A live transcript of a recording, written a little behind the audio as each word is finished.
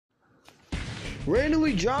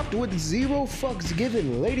Randomly dropped with zero fucks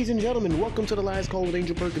given. Ladies and gentlemen, welcome to the last call with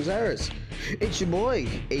Angel Perkins Harris. It's your boy,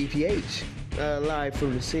 APH. Live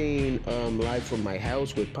from the scene, live from my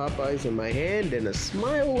house with Popeyes in my hand and a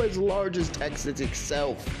smile as large as Texas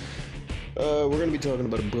itself. We're going to be talking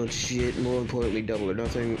about a bunch of shit, more importantly, Double or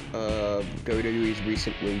Nothing, WWE's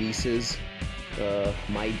recent releases,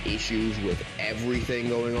 my issues with everything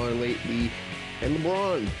going on lately, and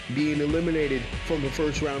LeBron being eliminated from the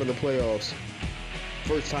first round of the playoffs.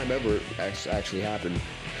 First time ever it actually happened.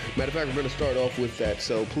 Matter of fact, we're going to start off with that,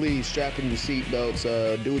 so please strap in your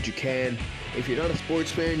seatbelts, do what you can. If you're not a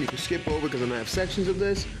sports fan, you can skip over because I'm going to have sections of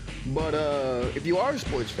this, but if you are a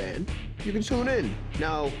sports fan, you can tune in.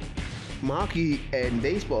 Now, hockey and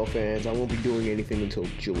baseball fans, I won't be doing anything until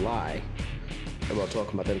July. I'm not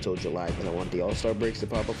talking about that until July because I want the All-Star breaks to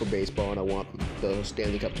pop up for baseball and I want the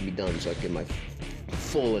Stanley Cup to be done so I can get my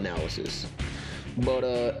full analysis. But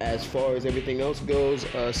as far as everything else goes,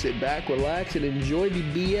 sit back, relax, and enjoy the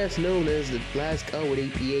BS known as the last call with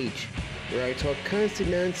APH, where I talk constant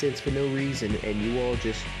nonsense for no reason and you all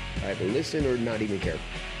just either listen or not even care.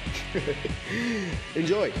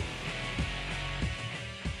 Enjoy.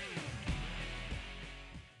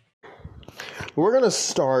 We're going to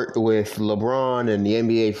start with LeBron and the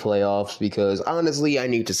NBA playoffs because, honestly, I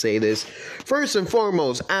need to say this. First and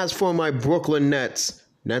foremost, as for my Brooklyn Nets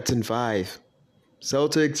in 5.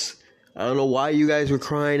 Celtics, I don't know why you guys were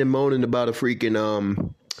crying and moaning about a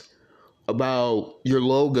freaking, about your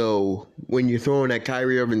logo when you're throwing at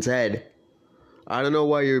Kyrie Irving's head. I don't know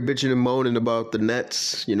why you're bitching and moaning about the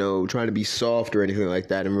Nets, trying to be soft or anything like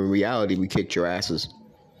that. And in reality, we kicked your asses.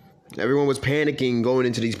 Everyone was panicking going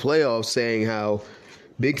into these playoffs saying how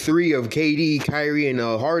big three of KD, Kyrie, and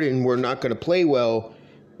Harden were not going to play well.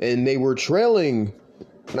 And they were trailing,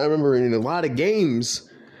 and I remember in a lot of games.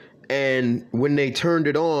 And when they turned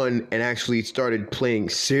it on and actually started playing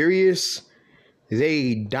serious,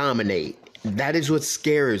 they dominate. That is what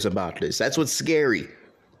scares about this. That's what's scary.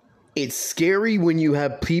 It's scary when you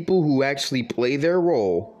have people who actually play their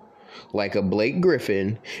role, like a Blake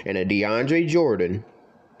Griffin and a DeAndre Jordan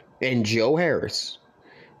and Joe Harris.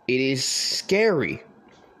 It is scary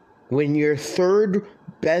when your third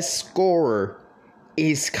best scorer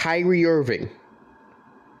is Kyrie Irving,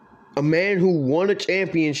 a man who won a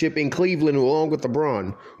championship in Cleveland along with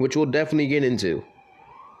LeBron, which we'll definitely get into.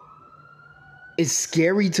 It's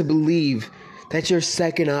scary to believe that your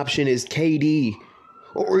second option is KD,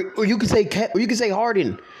 or you could say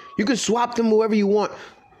Harden. You can swap them whoever you want.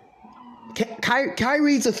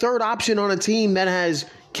 Kyrie's a third option on a team that has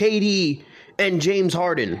KD and James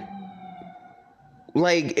Harden.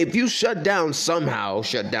 Like, if you shut down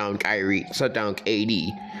Kyrie, shut down KD,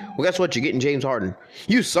 well, guess what? You're getting James Harden.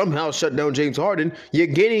 You somehow shut down James Harden, you're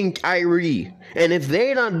getting Kyrie. And if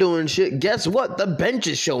they're not doing shit, guess what? The bench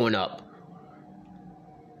is showing up.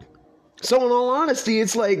 So in all honesty,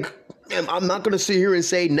 it's like, I'm not going to sit here and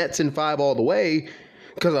say Nets in 5 all the way,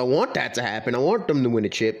 because I want that to happen. I want them to win a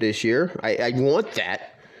chip this year. I want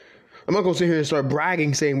that. I'm not going to sit here and start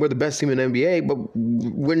bragging saying we're the best team in the NBA,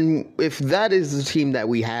 but if that is the team that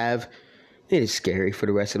we have, it is scary for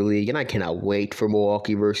the rest of the league, and I cannot wait for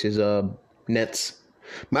Milwaukee versus Nets.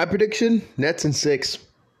 My prediction, Nets in 6.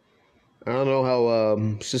 I don't know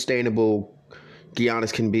how sustainable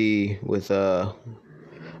Giannis can be with I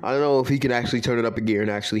don't know if he can actually turn it up a gear and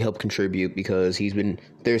actually help contribute, because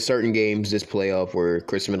there's certain games this playoff where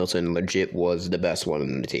Chris Middleton legit was the best one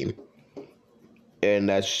in the team. And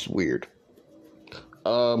that's weird.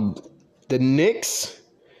 The Knicks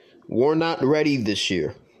were not ready this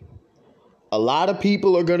year. A lot of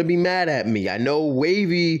people are going to be mad at me. I know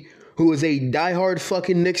Wavy, who is a diehard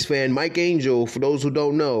fucking Knicks fan, Mike Angel, for those who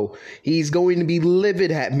don't know, he's going to be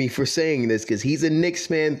livid at me for saying this because he's a Knicks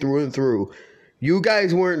fan through and through. You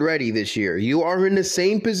guys weren't ready this year. You are in the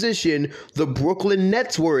same position the Brooklyn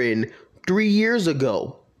Nets were in 3 years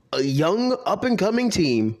ago. A young, up-and-coming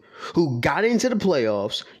team who got into the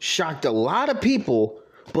playoffs, shocked a lot of people,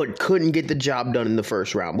 but couldn't get the job done in the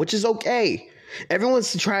first round, which is okay.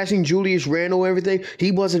 Everyone's trashing Julius Randle and everything.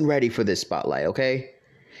 He wasn't ready for this spotlight, okay?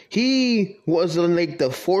 He was like the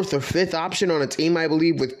 4th or 5th option on a team, I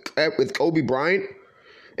believe, with Kobe Bryant.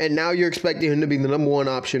 And now you're expecting him to be the number 1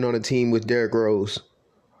 option on a team with Derrick Rose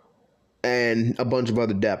and a bunch of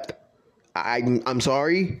other depth. I'm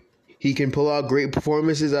sorry. He can pull out great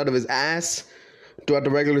performances out of his ass throughout the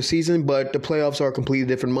regular season, but the playoffs are a completely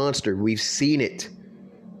different monster. We've seen it.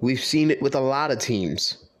 We've seen it with a lot of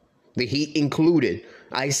teams, the Heat included.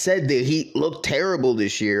 I said the Heat looked terrible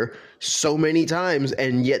this year so many times,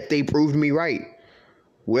 and yet they proved me right.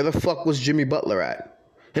 Where the fuck was Jimmy Butler at?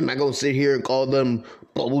 Am I going to sit here and call them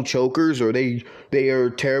bubble chokers or they are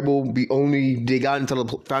terrible. They got into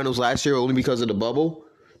the finals last year only because of the bubble.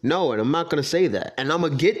 No, and I'm not going to say that. And I'm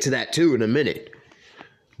going to get to that too in a minute.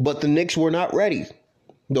 But the Knicks were not ready.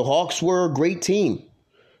 The Hawks were a great team.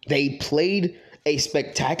 They played a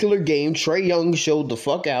spectacular game. Trae Young showed the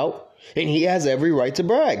fuck out, and he has every right to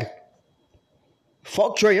brag.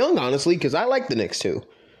 Fuck Trae Young, honestly, because I like the Knicks too.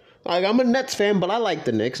 Like, I'm a Nets fan, but I like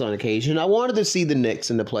the Knicks on occasion. I wanted to see the Knicks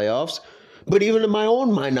in the playoffs, but even in my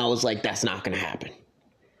own mind, I was like, that's not going to happen.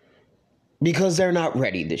 Because they're not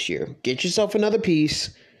ready this year. Get yourself another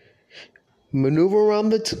piece. Maneuver around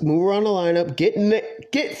the lineup.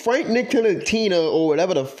 Get Frank Ntilikina or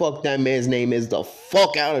whatever the fuck that man's name is the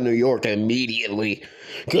fuck out of New York immediately.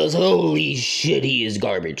 Because holy shit, he is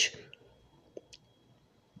garbage.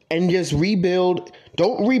 And just rebuild.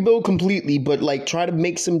 Don't rebuild completely, but like try to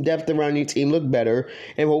make some depth around your team look better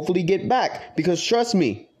and hopefully get back. Because trust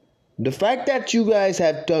me, the fact that you guys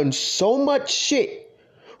have done so much shit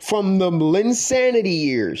from the Linsanity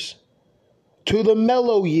years to the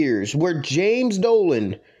Melo years, where James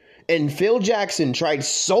Dolan and Phil Jackson tried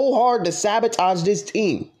so hard to sabotage this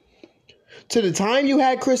team, to the time you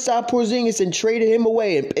had Kristaps Porzingis and traded him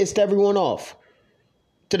away and pissed everyone off,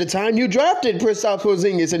 to the time you drafted Kristaps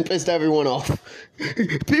Porzingis and pissed everyone off.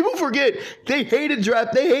 People forget they hated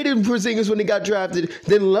Porzingis when he got drafted,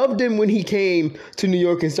 then loved him when he came to New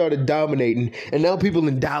York and started dominating, and now people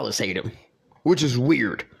in Dallas hate him, which is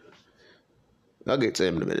weird. I'll get to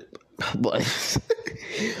him in a minute. But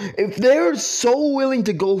if they're so willing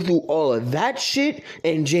to go through all of that shit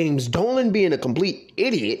and James Dolan being a complete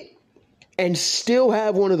idiot and still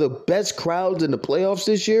have one of the best crowds in the playoffs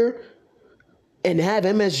this year and have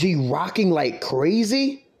MSG rocking like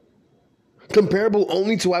crazy, comparable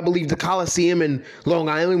only to, I believe, the Coliseum in Long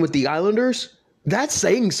Island with the Islanders, that's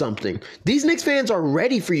saying something. These Knicks fans are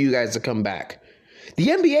ready for you guys to come back. The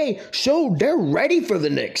NBA showed they're ready for the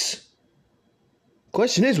Knicks.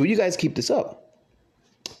 Question is, will you guys keep this up?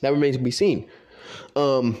 That remains to be seen.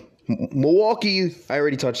 Milwaukee, I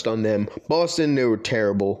already touched on them. Boston, they were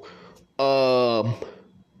terrible.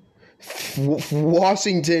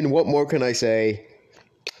 Washington, what more can I say?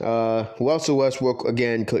 Russell Westbrook,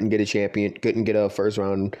 again, couldn't get a first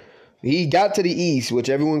round. He got to the East, which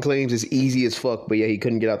everyone claims is easy as fuck, but yeah, he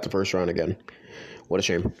couldn't get out the first round again. What a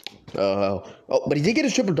shame. But he did get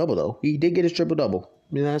his triple-double, though. He did get his triple-double.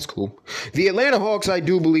 Yeah, that's cool. The Atlanta Hawks, I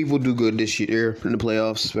do believe, will do good this year in the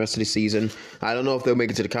playoffs, the rest of the season. I don't know if they'll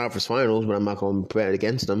make it to the conference finals, but I'm not going to bet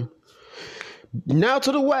against them. Now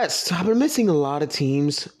to the West. I've been missing a lot of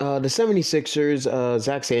teams. The 76ers,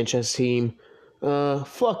 Zach Sanchez team.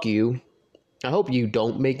 Fuck you. I hope you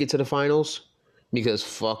don't make it to the finals, because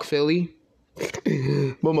fuck Philly.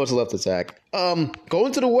 But much left to Zach.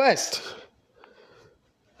 Going to the West.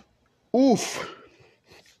 Oof.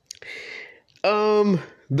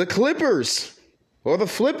 The Clippers, or the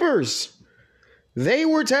Flippers, they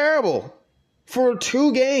were terrible for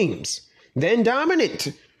 2 games, then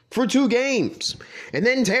dominant for 2 games, and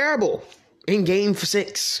then terrible in game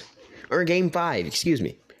 5, excuse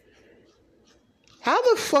me. How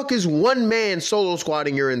the fuck is one man solo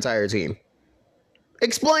squatting your entire team?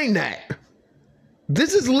 Explain that.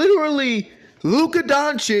 This is literally Luka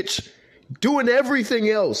Doncic doing everything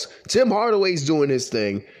else. Tim Hardaway's doing his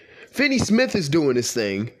thing. Finney Smith is doing his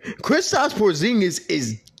thing. Kristaps Porzingis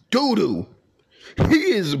is doo-doo.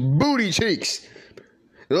 He is booty cheeks.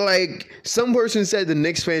 Like, some person said the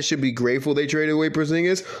Knicks fans should be grateful they traded away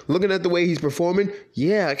Porzingis. Looking at the way he's performing,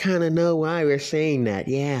 yeah, I kind of know why we're saying that.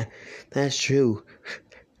 Yeah, that's true.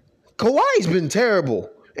 Kawhi's been terrible.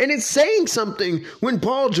 And it's saying something when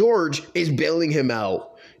Paul George is bailing him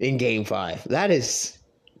out in Game 5. That's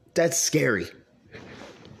scary.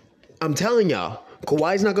 I'm telling y'all.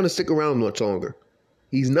 Kawhi's not going to stick around much longer.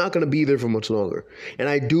 He's not going to be there for much longer. And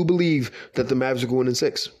I do believe that the Mavs are going in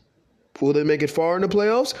 6. Will they make it far in the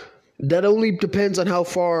playoffs? That only depends on how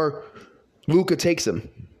far Luka takes them.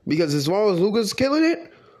 Because as far as Luka's killing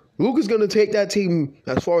it, Luka's going to take that team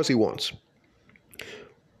as far as he wants.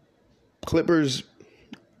 Clippers,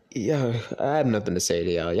 yeah, I have nothing to say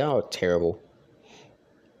to y'all. Y'all are terrible.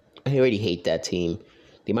 I already hate that team.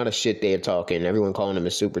 The amount of shit they're talking. Everyone calling them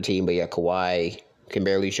a super team, but yeah, Kawhi can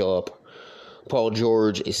barely show up. Paul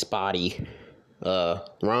George is spotty.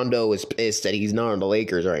 Rondo is pissed that he's not on the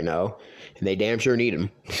Lakers right now, and they damn sure need him.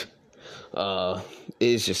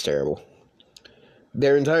 It's just terrible.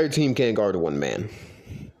 Their entire team can't guard one man.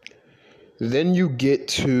 Then you get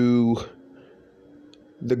to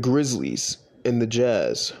the Grizzlies and the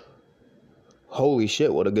Jazz. Holy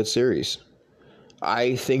shit, what a good series.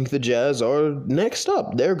 I think the Jazz are next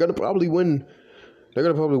up. They're going to probably win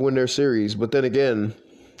their series, but then again,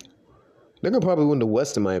 They're going to probably win the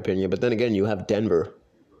West, in my opinion. But then again, you have Denver,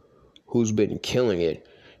 who's been killing it.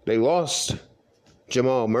 They lost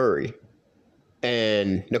Jamal Murray.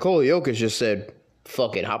 And Nikola Jokic just said,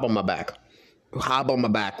 fuck it, hop on my back. Hop on my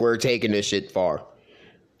back. We're taking this shit far.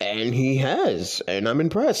 And he has. And I'm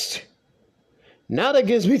impressed. Now that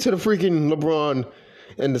gets me to the freaking LeBron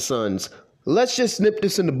and the Suns. Let's just nip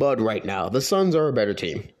this in the bud right now. The Suns are a better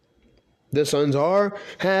team. The Suns are,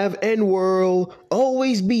 have, and will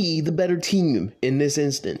always be the better team in this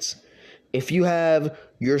instance. If you have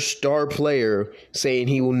your star player saying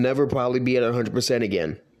he will never probably be at 100%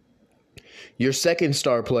 again, your second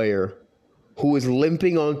star player who is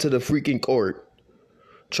limping onto the freaking court,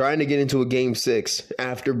 trying to get into a game 6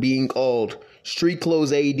 after being called street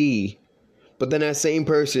clothes AD, but then that same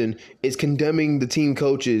person is condemning the team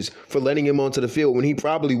coaches for letting him onto the field when he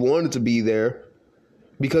probably wanted to be there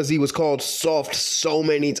because he was called soft so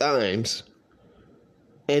many times.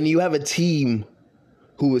 And you have a team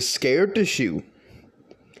who is scared to shoot,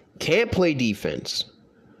 can't play defense,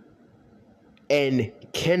 and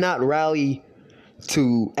cannot rally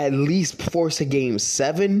to at least force a game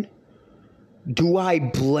 7. Do I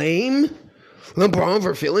blame LeBron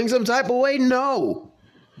for feeling some type of way? No.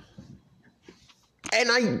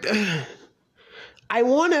 And I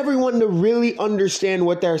want everyone to really understand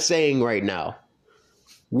what they're saying right now.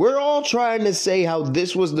 We're all trying to say how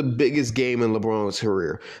this was the biggest game in LeBron's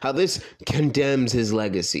career. How this condemns his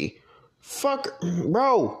legacy. Fuck,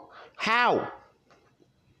 bro. How?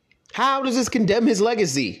 How does this condemn his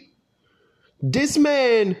legacy? This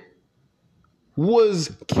man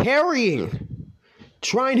was trying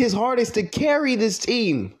his hardest to carry this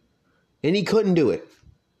team, and he couldn't do it.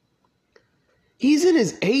 He's in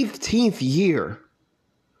his 18th year.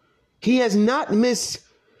 He has not left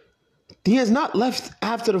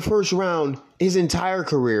after the first round his entire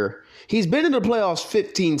career. He's been in the playoffs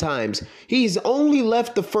 15 times. He's only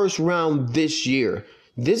left the first round this year.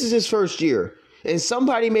 This is his first year. And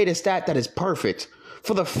somebody made a stat that is perfect.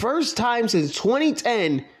 For the first time since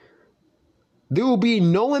 2010, there will be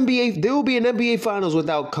an NBA Finals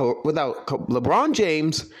without LeBron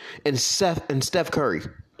James and Steph Curry.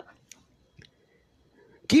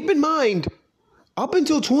 Keep in mind, up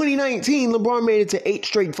until 2019, LeBron made it to 8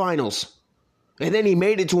 straight finals. And then he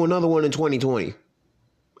made it to another one in 2020.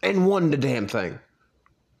 And won the damn thing.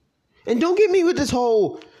 And don't get me with this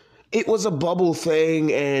whole, it was a bubble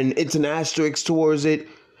thing and it's an asterisk towards it.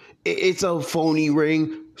 It's a phony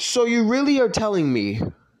ring. So you really are telling me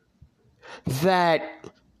that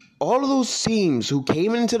all of those teams who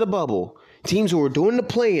came into the bubble, teams who were doing the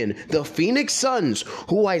play-in, the Phoenix Suns,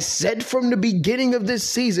 who I said from the beginning of this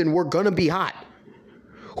season were going to be hot,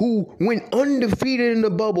 who went undefeated in the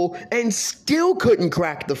bubble and still couldn't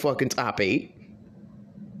crack the fucking top 8.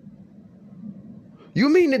 You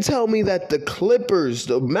mean to tell me that the Clippers,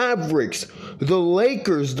 the Mavericks, the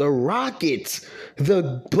Lakers, the Rockets,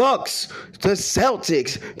 the Bucks, the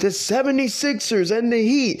Celtics, the 76ers, and the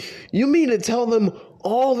Heat, you mean to tell them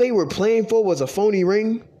all they were playing for was a phony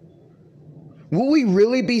ring? Will we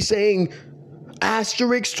really be saying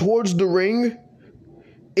asterisks towards the ring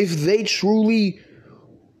if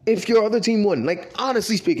your other team won? Like,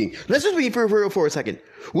 honestly speaking, let's just be for real for a second.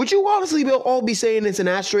 Would you honestly all be saying it's an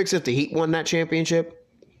asterisk if the Heat won that championship?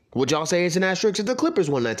 Would y'all say it's an asterisk if the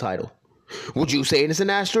Clippers won that title? Would you say it's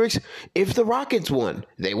an asterisk if the Rockets won?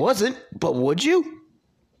 They wasn't, but would you?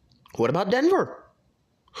 What about Denver?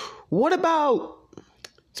 What about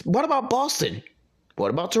Boston?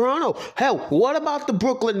 What about Toronto? Hell, what about the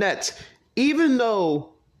Brooklyn Nets? Even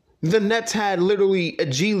though the Nets had literally a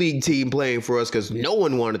G League team playing for us because no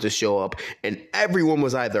one wanted to show up and everyone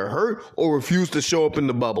was either hurt or refused to show up in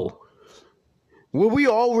the bubble. Will we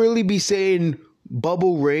all really be saying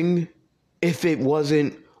bubble ring if it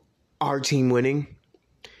wasn't our team winning?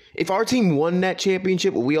 If our team won that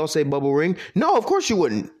championship, would we all say bubble ring? No, of course you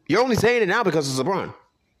wouldn't. You're only saying it now because it's LeBron.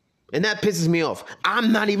 And that pisses me off.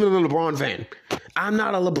 I'm not even a LeBron fan. I'm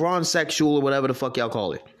not a LeBron sexual or whatever the fuck y'all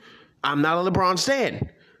call it. I'm not a LeBron stan.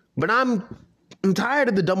 But I'm tired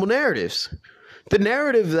of the double narratives. The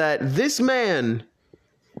narrative that this man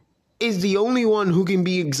is the only one who can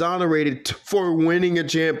be exonerated for winning a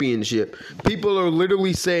championship. People are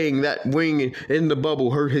literally saying that wing in the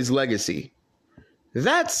bubble hurt his legacy.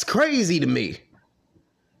 That's crazy to me.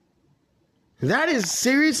 That is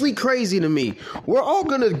seriously crazy to me. We're all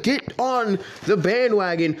going to get on the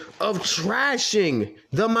bandwagon of trashing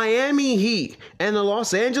the Miami Heat and the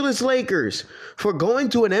Los Angeles Lakers for going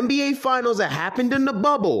to an NBA Finals that happened in the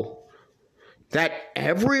bubble that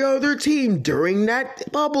every other team during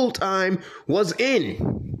that bubble time was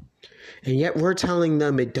in. And yet we're telling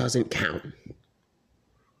them it doesn't count.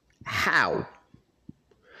 How?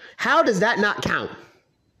 How does that not count?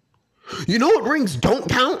 You know what rings don't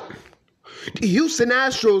count? The Houston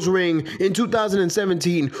Astros ring in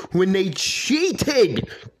 2017 when they cheated.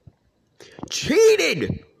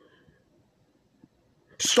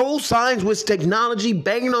 Stole signs with technology,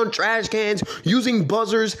 banging on trash cans, using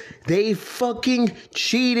buzzers. They fucking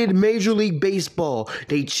cheated Major League Baseball.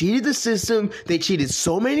 They cheated the system. They cheated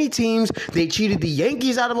so many teams. They cheated the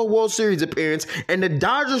Yankees out of a World Series appearance and the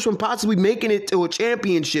Dodgers from possibly making it to a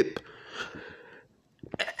championship.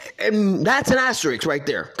 And that's an asterisk right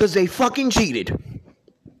there because they fucking cheated.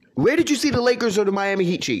 Where did you see the Lakers or the Miami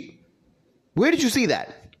Heat cheat? Where did you see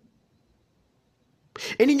that?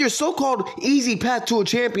 And in your so-called easy path to a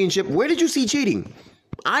championship, where did you see cheating?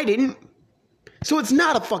 I didn't. So it's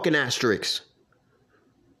not a fucking asterisk.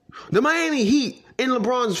 The Miami Heat in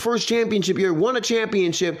LeBron's first championship year won a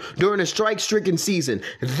championship during a strike-stricken season.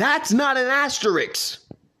 That's not an asterisk.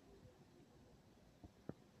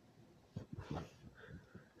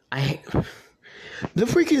 The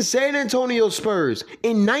freaking San Antonio Spurs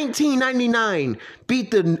in 1999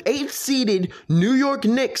 beat the 8th-seeded New York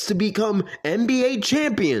Knicks to become NBA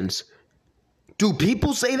champions. Do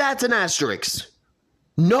people say that's an asterisk?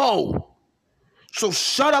 No. So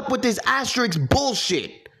shut up with this asterisk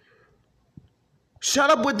bullshit.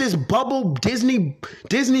 Shut up with this bubble Disney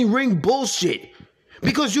ring bullshit.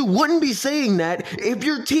 Because you wouldn't be saying that if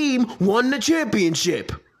your team won the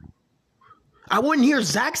championship. I wouldn't hear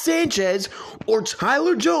Zach Sanchez or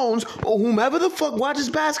Tyler Jones or whomever the fuck watches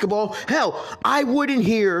basketball. Hell, I wouldn't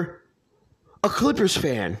hear a Clippers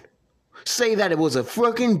fan say that it was a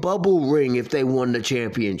fucking bubble ring if they won the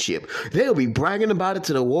championship. They'll be bragging about it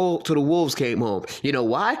till the Wolves came home. You know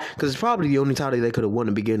why? Because it's probably the only title they could have won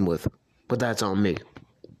to begin with. But that's on me.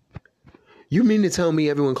 You mean to tell me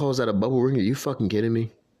everyone calls that a bubble ring? Are you fucking kidding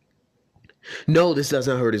me? No, this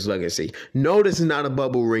doesn't hurt his legacy. No, this is not a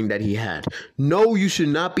bubble ring that he had. No, you should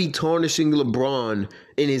not be tarnishing LeBron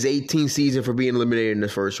in his 18th season for being eliminated in the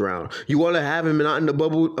first round. You want to have him not in the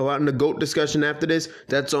bubble, or in the GOAT discussion after this?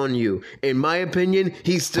 That's on you. In my opinion,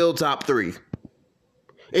 he's still top 3.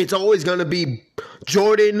 It's always going to be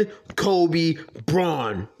Jordan, Kobe,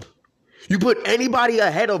 Bron. You put anybody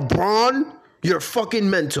ahead of Bron, you're fucking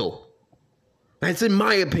mental. That's in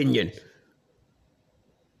my opinion.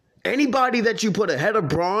 Anybody that you put ahead of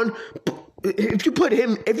Bron, if you put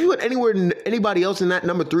anybody else in that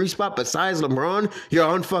number 3 spot besides LeBron, you're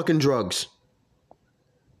on fucking drugs.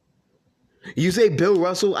 You say Bill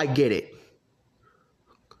Russell, I get it.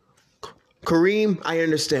 Kareem, I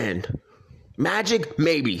understand. Magic,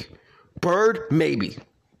 maybe. Bird, maybe.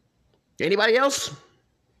 Anybody else?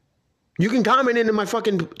 You can comment into my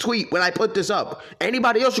fucking tweet when I put this up.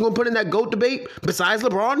 Anybody else you gonna put in that GOAT debate besides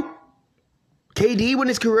LeBron? KD when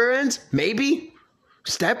his career ends? Maybe.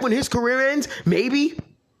 Steph when his career ends? Maybe.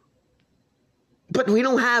 But we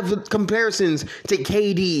don't have comparisons to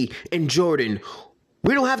KD and Jordan.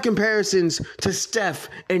 We don't have comparisons to Steph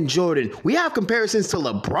and Jordan. We have comparisons to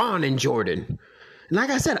LeBron and Jordan. And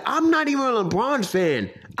like I said, I'm not even a LeBron fan.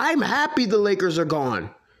 I'm happy the Lakers are gone.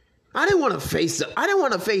 I didn't want to face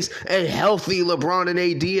a healthy LeBron and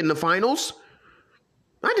AD in the finals.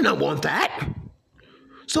 I did not want that.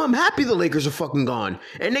 So I'm happy the Lakers are fucking gone.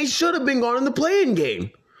 And they should have been gone in the play-in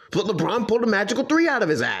game. But LeBron pulled a magical 3 out of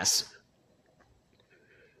his ass.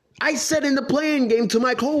 I said in the play-in game to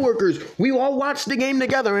my coworkers, we all watched the game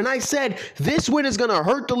together, and I said, this win is going to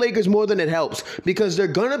hurt the Lakers more than it helps, because they're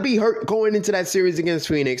going to be hurt going into that series against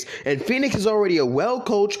Phoenix, and Phoenix is already a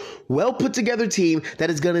well-coached, well-put-together team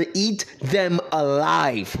that is going to eat them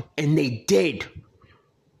alive, and they did.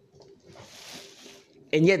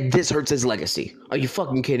 And yet this hurts his legacy. Are you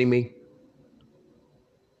fucking kidding me?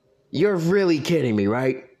 You're really kidding me,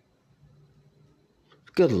 right?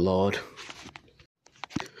 Good Lord.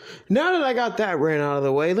 Now that I got that rant out of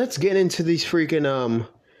the way, let's get into these freaking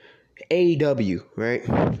AEW, right?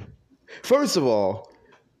 First of all,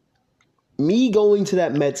 me going to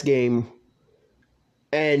that Mets game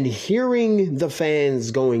and hearing the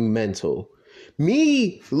fans going mental,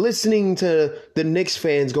 me listening to the Knicks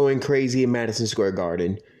fans going crazy in Madison Square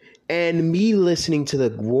Garden, and me listening to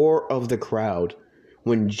the roar of the crowd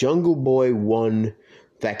when Jungle Boy won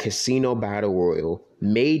that Casino Battle Royal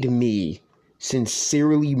made me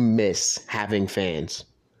sincerely miss having fans.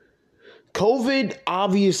 COVID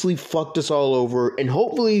obviously fucked us all over, and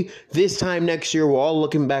hopefully this time next year we're all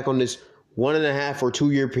looking back on this 1.5 or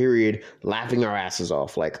 2 year period laughing our asses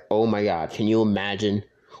off. Like, oh my God, can you imagine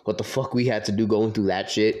what the fuck we had to do going through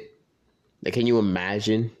that shit? Like, can you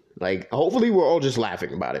imagine? Like, hopefully we're all just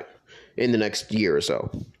laughing about it in the next year or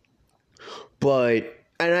so.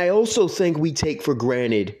 And I also think we take for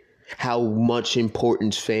granted how much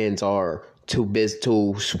importance fans are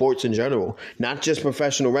to sports in general, not just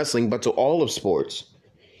professional wrestling, but to all of sports.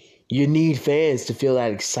 You need fans to feel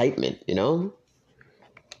that excitement, you know?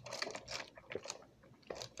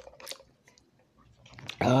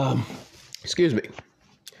 Excuse me.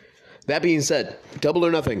 That being said, Double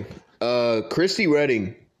or Nothing. Christy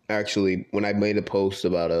Redding, actually, when I made a post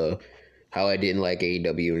about how I didn't like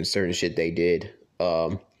AEW and certain shit they did,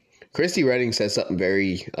 Christy Redding said something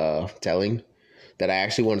very telling that I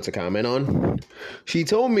actually wanted to comment on. She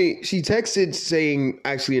texted saying,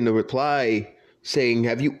 actually in the reply, saying,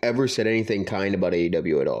 have you ever said anything kind about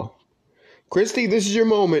AEW at all? Christy, this is your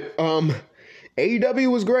moment.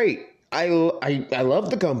 AEW was great. I love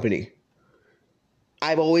the company.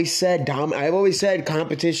 I've always said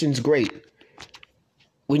competition's great.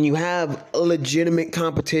 When you have a legitimate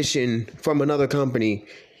competition from another company,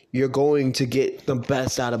 you're going to get the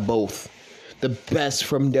best out of both. The best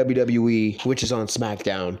from WWE, which is on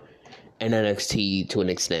SmackDown, and NXT to an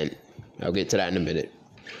extent. I'll get to that in a minute.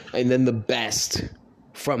 And then the best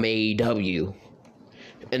from AEW.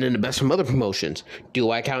 And then the best from other promotions.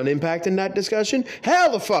 Do I count Impact in that discussion?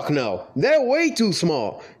 Hell the fuck no. They're way too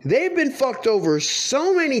small. They've been fucked over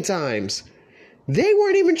so many times. They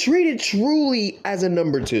weren't even treated truly as a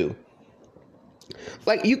number 2.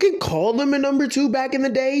 Like, you can call them a number 2 back in the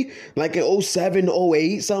day. Like in 07,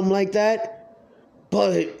 08, something like that.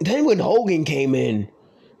 But then when Hogan came in,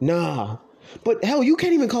 nah. But hell, you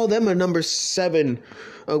can't even call them a number 7,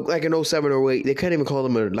 like an 07 or 08. They can't even call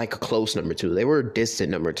them a close number 2. They were a distant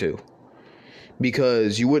number 2.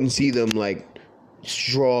 Because you wouldn't see them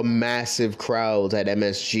draw massive crowds at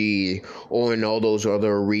MSG or in all those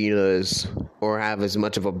other arenas or have as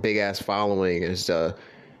much of a big ass following as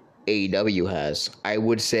AEW has. I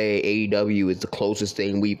would say AEW is the closest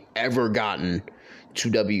thing we've ever gotten to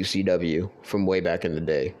WCW from way back in the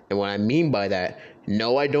day. And what I mean by that,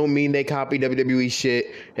 no, I don't mean they copy WWE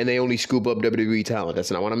shit and they only scoop up WWE talent. That's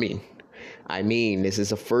not what I mean. I mean, this is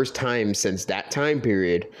the first time since that time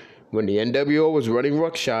period when the NWO was running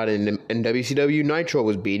Ruckshot and WCW Nitro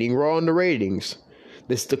was beating Raw in the ratings.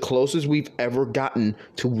 This is the closest we've ever gotten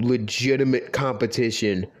to legitimate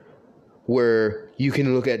competition where you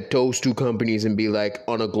can look at those two companies and be like,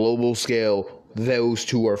 on a global scale, those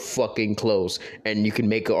two are fucking close. And you can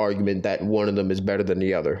make an argument that one of them is better than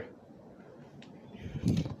the other.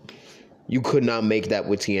 You could not make that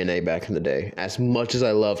with TNA back in the day. As much as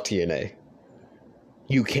I love TNA.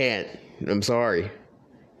 You can't. I'm sorry.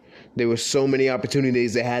 There were so many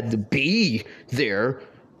opportunities they had to be there.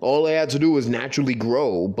 All they had to do was naturally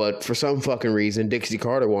grow. But for some fucking reason, Dixie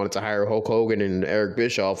Carter wanted to hire Hulk Hogan and Eric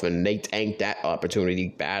Bischoff, and they tanked that opportunity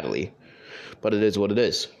badly. But it is what it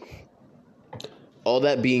is. All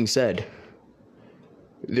that being said,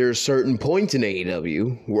 there are certain points in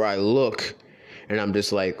AEW where I look and I'm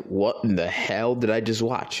just like, what in the hell did I just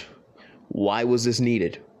watch? Why was this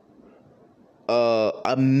needed?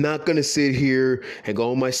 I'm not gonna sit here and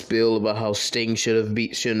go on my spiel about how Sting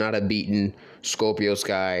should not have beaten Scorpio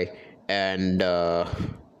Sky and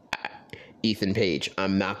Ethan Page.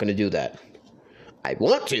 I'm not gonna do that. I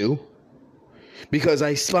want to, because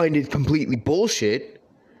I find it completely bullshit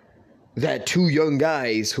that two young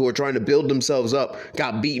guys who are trying to build themselves up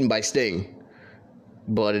got beaten by Sting.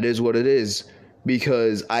 But it is what it is,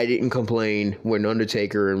 because I didn't complain when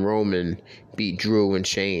Undertaker and Roman beat Drew and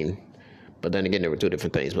Shane. But then again, they were two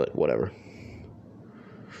different things, but whatever.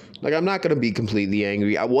 Like, I'm not going to be completely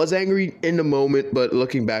angry. I was angry in the moment, but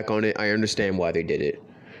looking back on it, I understand why they did it.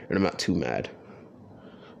 And I'm not too mad.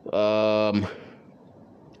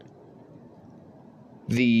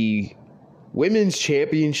 The women's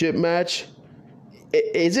championship match.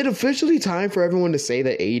 Is it officially time for everyone to say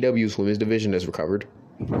that AEW's women's division has recovered?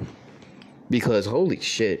 Because holy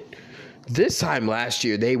shit. This time last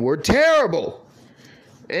year, they were terrible.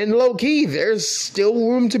 And low-key, there's still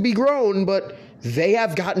room to be grown, but they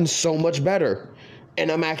have gotten so much better. And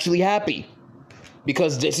I'm actually happy.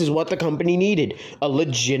 Because this is what the company needed. A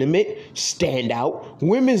legitimate, standout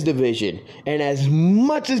women's division. And as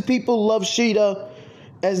much as people love Shida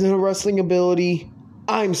as her wrestling ability,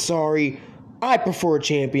 I'm sorry. I prefer a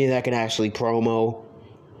champion that can actually promo.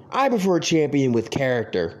 I prefer a champion with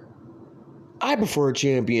character. I prefer a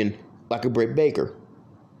champion like a Britt Baker.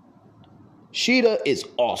 Shida is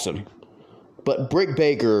awesome, but Britt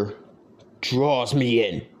Baker draws me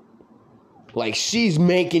in. Like, she's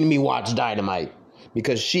making me watch Dynamite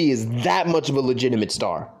because she is that much of a legitimate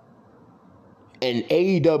star. And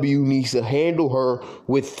AEW needs to handle her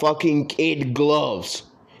with fucking kid gloves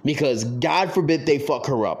because God forbid they fuck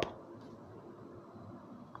her up.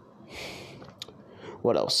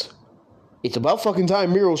 What else? It's about fucking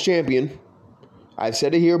time Miro's champion. I've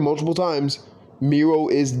said it here multiple times. Miro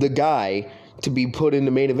is the guy to be put in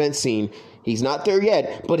the main event scene. He's not there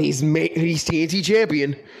yet, but he's TNT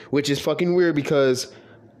champion, which is fucking weird because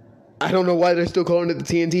I don't know why they're still calling it the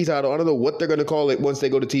TNT title. I don't know what they're going to call it once they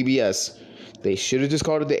go to TBS. They should have just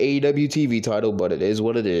called it the AEW TV title, but it is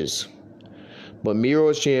what it is. But Miro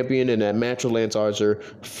is champion, and that match with Lance Archer,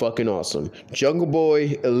 fucking awesome. Jungle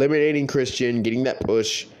Boy eliminating Christian, getting that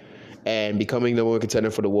push, and becoming the one contender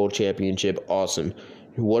for the World Championship, awesome.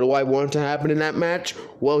 What do I want to happen in that match?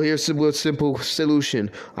 Well, here's a simple solution.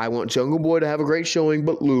 I want Jungle Boy to have a great showing,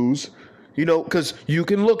 but lose. You know, because you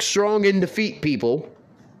can look strong and defeat people.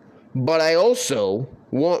 But I also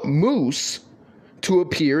want Moose to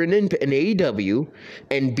appear in AEW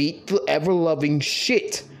and beat the ever-loving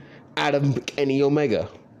shit out of Kenny Omega.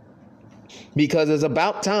 Because it's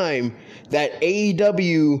about time that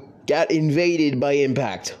AEW got invaded by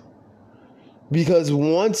Impact. Because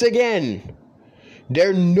once again,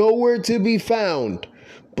 they're nowhere to be found.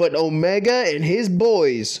 But Omega and his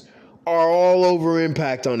boys are all over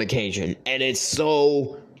Impact on occasion. And it's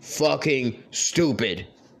so fucking stupid.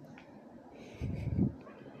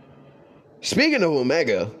 Speaking of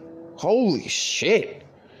Omega, holy shit.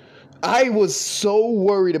 I was so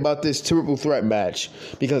worried about this triple threat match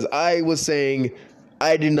because I was saying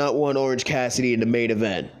I did not want Orange Cassidy in the main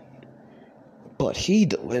event. But he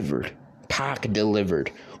delivered. Pac delivered.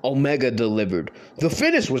 Omega delivered. The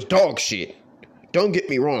finish was dog shit. Don't get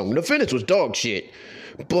me wrong. The finish was dog shit.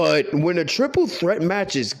 But when a triple threat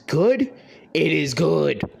match is good, it is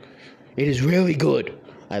good. It is really good.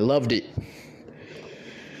 I loved it.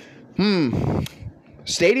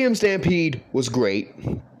 Stadium Stampede was great,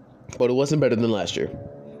 but it wasn't better than last year.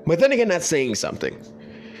 But then again, that's saying something.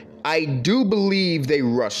 I do believe they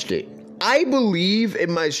rushed it. I believe,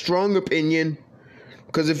 in my strong opinion,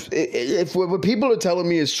 because if what people are telling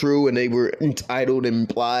me is true and they were entitled and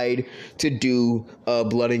implied to do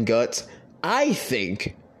Blood and Guts, I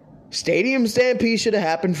think Stadium Stampede should have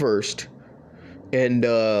happened first, and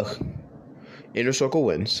Inner Circle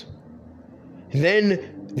wins.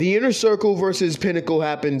 Then the Inner Circle versus Pinnacle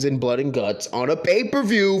happens in Blood and Guts on a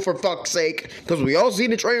pay-per-view, for fuck's sake, because we all seen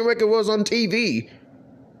the train wreck it was on TV.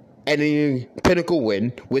 And then Pinnacle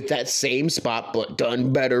win with that same spot, but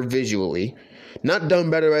done better visually. Not done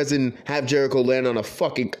better as in have Jericho land on a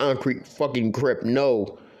fucking concrete fucking grip.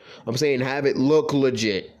 No. I'm saying have it look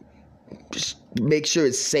legit. Just make sure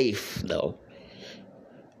it's safe, though.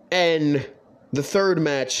 And the third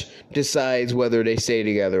match decides whether they stay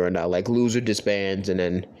together or not. Like, loser disbands and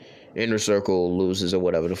then Inner Circle loses or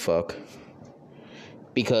whatever the fuck.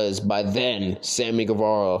 Because by then, Sammy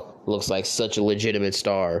Guevara looks like such a legitimate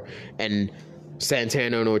star. And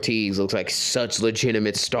Santana and Ortiz looks like such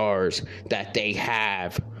legitimate stars that they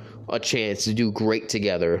have a chance to do great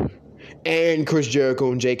together. And Chris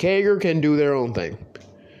Jericho and Jake Hager can do their own thing.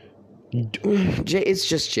 It's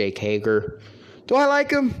just Jake Hager. Do I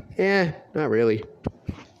like him? Yeah, not really.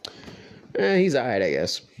 He's alright, I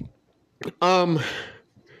guess.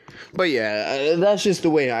 But yeah, that's just the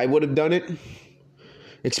way I would have done it.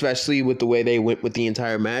 Especially with the way they went with the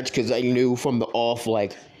entire match. Because I knew from the off,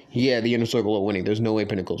 like, yeah, the Inner Circle are winning. There's no way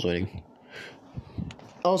Pinnacle's winning.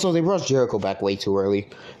 Also, they rushed Jericho back way too early.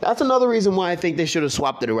 That's another reason why I think they should have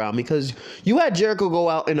swapped it around. Because you had Jericho go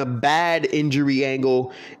out in a bad injury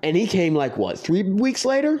angle. And he came like, what, 3 weeks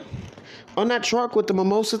later? On that truck with the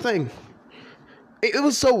mimosa thing. It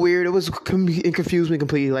was so weird. It confused me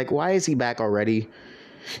completely. Like, why is he back already?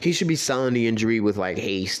 He should be selling the injury with, like,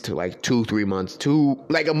 haste. Like, 2-3 months.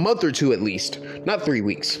 Like, a month or two at least. Not 3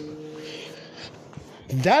 weeks.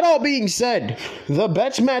 That all being said, the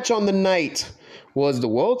best match on the night was the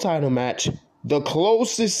world title match. The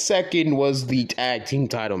closest second was the tag team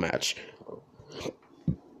title match.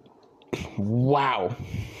 Wow.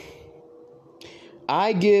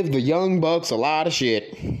 I give the Young Bucks a lot of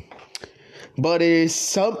shit. But it is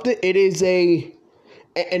something,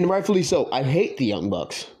 and rightfully so, I hate the Young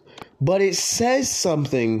Bucks. But it says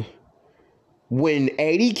something when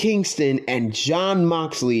Eddie Kingston and Jon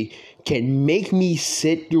Moxley can make me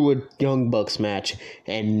sit through a Young Bucks match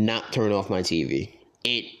and not turn off my TV.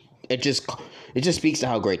 It just speaks to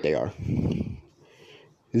how great they are.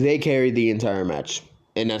 They carried the entire match.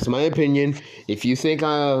 And that's my opinion. If you think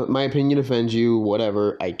my opinion offends you,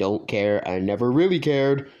 whatever, I don't care. I never really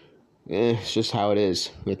cared. It's just how it is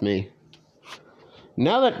with me.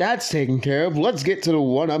 Now that that's taken care of, let's get to the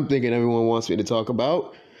one I'm thinking everyone wants me to talk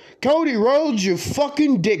about. Cody Rhodes, you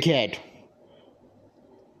fucking dickhead.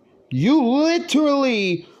 You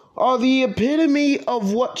literally are the epitome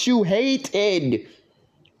of what you hated.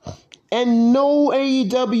 And no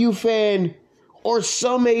AEW fan, or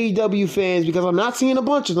some AEW fans, because I'm not seeing a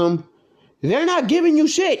bunch of them, they're not giving you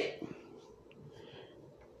shit.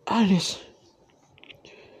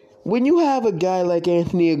 When you have a guy like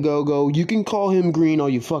Anthony Ogogo, you can call him green all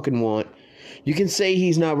you fucking want. You can say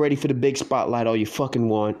he's not ready for the big spotlight all you fucking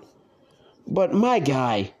want. But my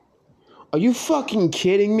guy, are you fucking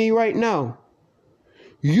kidding me right now?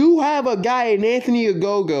 You have a guy in Anthony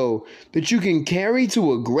Ogogo that you can carry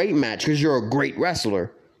to a great match because you're a great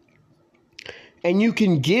wrestler. And you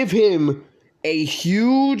can give him a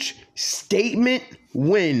huge statement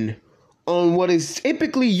win on what is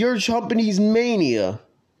typically your company's Mania.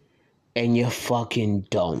 And you fucking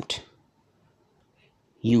don't.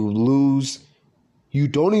 You lose. You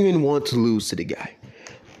don't even want to lose to the guy.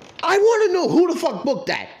 I want to know who the fuck booked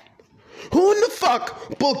that. Who in the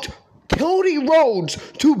fuck booked Cody Rhodes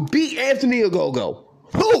to beat Anthony Ogogo?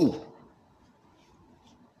 Who?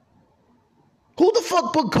 Who the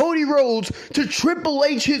fuck booked Cody Rhodes to Triple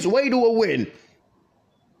H his way to a win?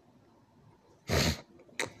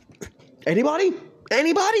 Anybody?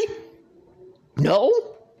 Anybody? No?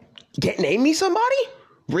 Can't name me somebody?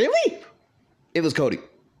 Really? It was Cody.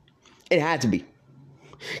 It had to be.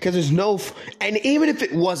 Because there's no... and even if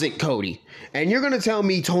it wasn't Cody, and you're going to tell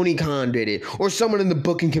me Tony Khan did it, or someone in the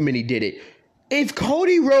booking committee did it, if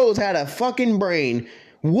Cody Rhodes had a fucking brain,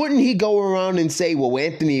 wouldn't he go around and say, well,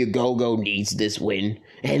 Anthony Ogogo needs this win,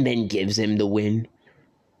 and then gives him the win?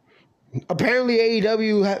 Apparently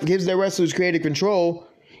AEW gives their wrestlers creative control.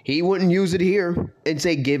 He wouldn't use it here and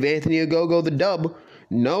say, give Anthony Ogogo the dub.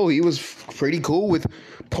 No, he was pretty cool with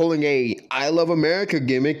pulling a I Love America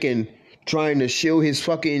gimmick and trying to shield his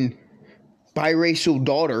fucking biracial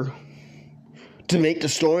daughter to make the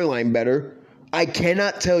storyline better. I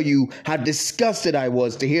cannot tell you how disgusted I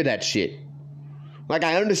was to hear that shit. Like,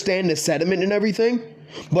 I understand the sentiment and everything,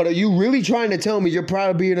 but are you really trying to tell me you're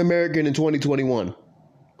proud of being American in 2021?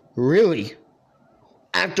 Really?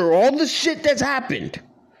 After all the shit that's happened,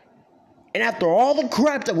 and after all the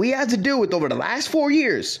crap that we had to deal with over the last 4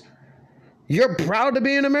 years, you're proud to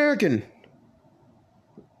be an American?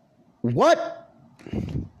 What?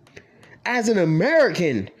 As an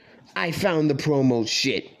American, I found the promo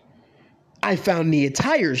shit. I found the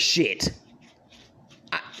attire shit.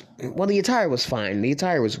 Well, the attire was fine. The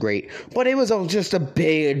attire was great. But it was just a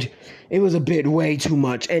bit way too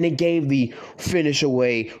much. And it gave the finish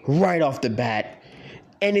away right off the bat.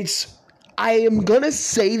 And I am going to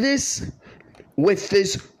say this with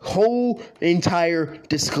this whole entire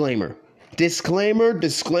disclaimer. Disclaimer,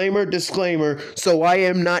 disclaimer, disclaimer, so I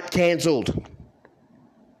am not canceled.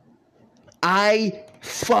 I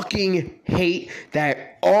fucking hate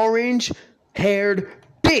that orange-haired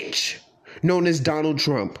bitch known as Donald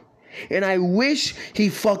Trump. And I wish he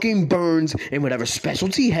fucking burns in whatever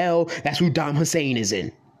specialty hell that's who Dom Hussein is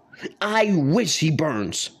in. I wish he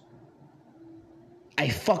burns. I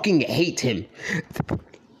fucking hate him.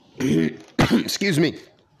 Excuse me.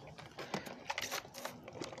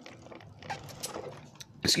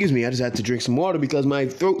 Excuse me, I just had to drink some water because my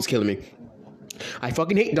throat's killing me. I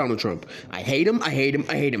fucking hate Donald Trump. I hate him, I hate him,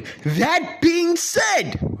 I hate him. That being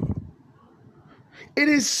said, it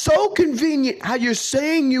is so convenient how you're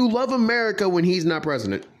saying you love America when he's not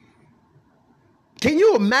president. Can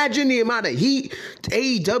you imagine the amount of heat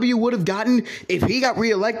AEW would have gotten if he got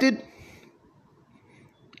reelected?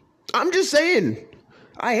 I'm just saying.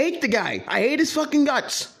 I hate the guy. I hate his fucking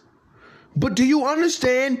guts. But do you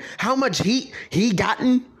understand how much heat he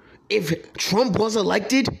gotten if Trump was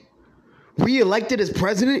reelected as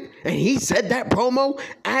president, and he said that promo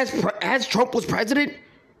as Trump was president?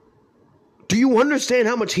 Do you understand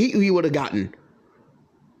how much heat he would have gotten?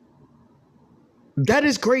 That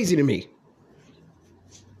is crazy to me.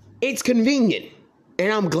 It's convenient,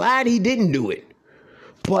 and I'm glad he didn't do it.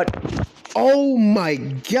 But, oh my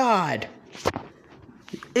God.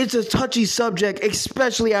 It's a touchy subject,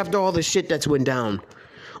 especially after all the shit that's went down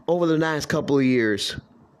over the last couple of years.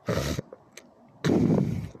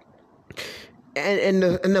 And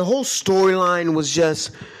the whole storyline was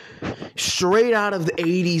just straight out of the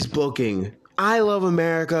 80s booking. I Love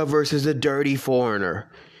America versus the Dirty Foreigner.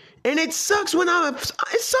 And it sucks when I'm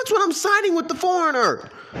siding with the foreigner.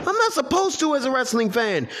 I'm not supposed to as a wrestling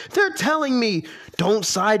fan. They're telling me, don't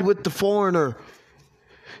side with the foreigner.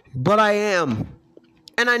 But I am.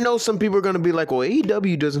 And I know some people are going to be like, well,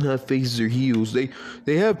 AEW doesn't have faces or heels. They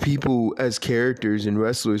have people as characters and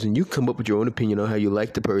wrestlers, and you come up with your own opinion on how you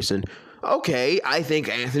like the person. Okay, I think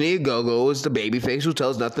Anthony Ogogo is the babyface who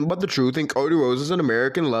tells nothing but the truth, and Cody Rhodes is an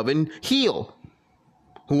American-loving heel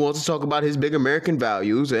who wants to talk about his big American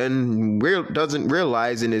values and doesn't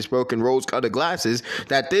realize in his broken rose-colored glasses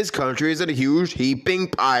that this country is a huge heaping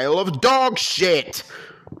pile of dog shit.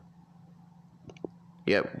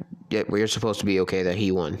 Yep, we're supposed to be okay that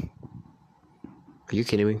he won. Are you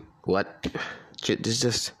kidding me? What? It's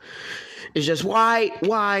just why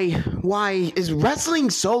is wrestling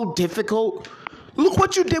so difficult? Look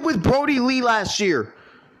what you did with Brody Lee last year.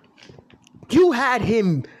 You had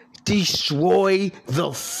him destroy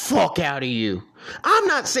the fuck out of you. I'm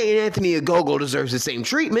not saying Anthony Ogogo deserves the same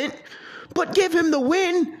treatment, but give him the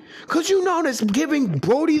win. Because you notice giving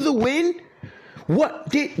Brody the win,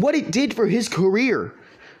 what it did for his career.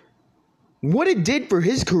 What it did for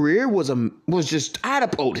his career was just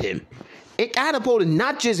catapult him. It catapulted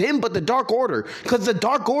not just him, but the Dark Order. Because the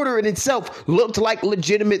Dark Order in itself looked like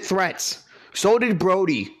legitimate threats. So did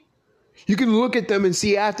Brody. You can look at them and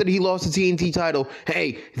see after he lost the TNT title,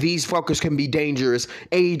 hey, these fuckers can be dangerous.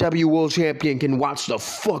 AEW World Champion can watch the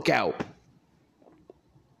fuck out.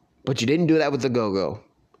 But you didn't do that with the Go-Go.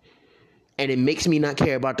 And it makes me not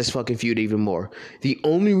care about this fucking feud even more. The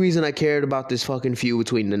only reason I cared about this fucking feud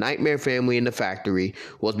between the Nightmare Family and the Factory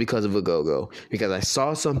was because of a Go-Go. Because I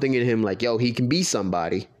saw something in him like, yo, he can be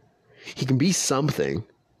somebody. He can be something.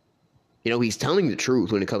 You know, he's telling the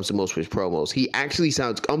truth when it comes to most of his promos. He actually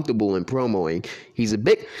sounds comfortable in promoing. He's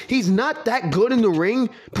not that good in the ring,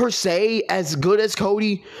 per se, as good as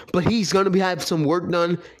Cody, but he's going to have some work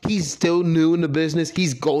done. He's still new in the business.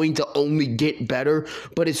 He's going to only get better,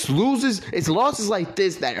 but it's losses like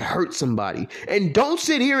this that hurt somebody. And don't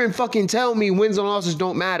sit here and fucking tell me wins and losses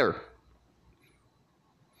don't matter.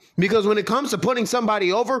 Because when it comes to putting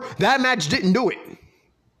somebody over, that match didn't do it.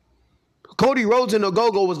 Cody Rhodes and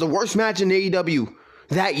Ogogo was the worst match in AEW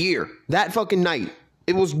that year. That fucking night.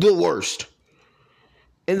 It was the worst.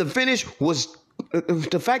 And the finish was...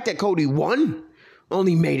 the fact that Cody won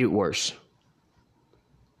only made it worse.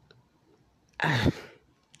 I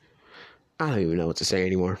don't even know what to say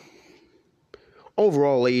anymore.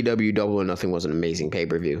 Overall, AEW Double or Nothing was an amazing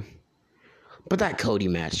pay-per-view. But that Cody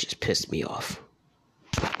match just pissed me off.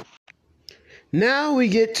 Now we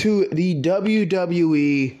get to the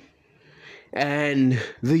WWE... and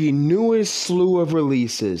the newest slew of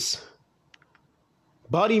releases.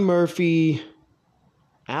 Buddy Murphy,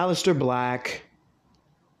 Aleister Black,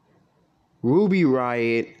 Ruby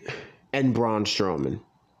Riott, and Braun Strowman.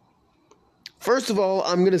 First of all,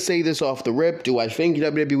 I'm going to say this off the rip. Do I think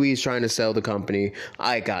WWE is trying to sell the company?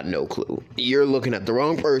 I got no clue. You're looking at the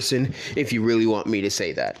wrong person if you really want me to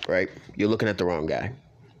say that, right? You're looking at the wrong guy.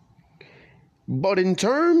 But in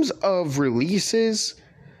terms of releases...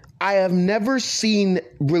 I have never seen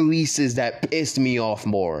releases that pissed me off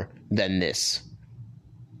more than this.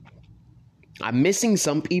 I'm missing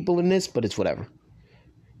some people in this, but it's whatever.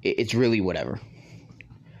 It's really whatever.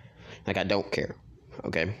 Like, I don't care.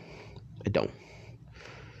 Okay? I don't.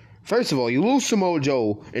 First of all, you lose Samoa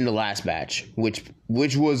Joe in the last match, which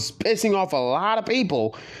was pissing off a lot of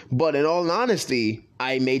people. But in all honesty,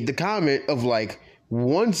 I made the comment of like,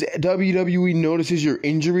 once WWE notices you're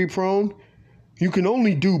injury prone, you can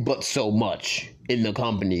only do but so much in the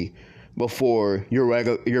company before you're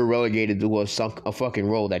relegated to a fucking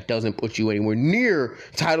role that doesn't put you anywhere near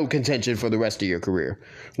title contention for the rest of your career.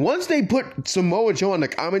 Once they put Samoa Joe on the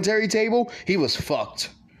commentary table, he was fucked.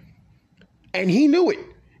 And he knew it.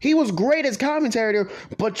 He was great as commentator,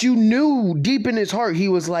 but you knew deep in his heart he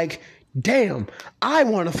was like, damn, I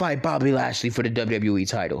want to fight Bobby Lashley for the WWE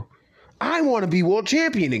title. I want to be world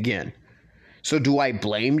champion again. So do I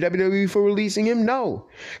blame WWE for releasing him? No.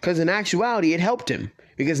 Because in actuality, it helped him.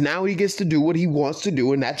 Because now he gets to do what he wants to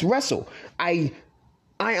do, and that's wrestle. I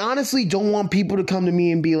honestly don't want people to come to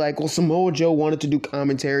me and be like, well, Samoa Joe wanted to do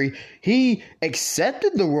commentary. He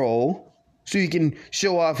accepted the role so he can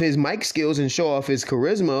show off his mic skills and show off his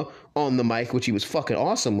charisma on the mic, which he was fucking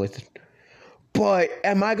awesome with. But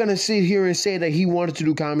am I going to sit here and say that he wanted to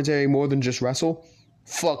do commentary more than just wrestle?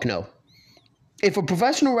 Fuck no. If a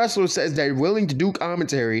professional wrestler says they're willing to do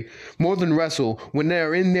commentary more than wrestle when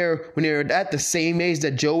they're at the same age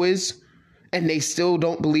that Joe is, and they still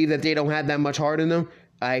don't believe that they don't have that much heart in them,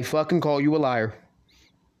 I fucking call you a liar.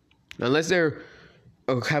 Unless they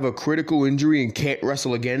have a critical injury and can't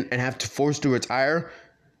wrestle again and have to force to retire,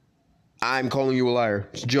 I'm calling you a liar.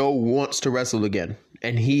 Joe wants to wrestle again,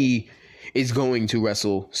 and he is going to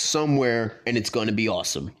wrestle somewhere, and it's going to be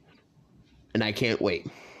awesome. And I can't wait.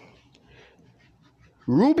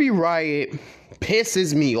 Ruby Riott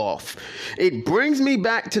pisses me off. It brings me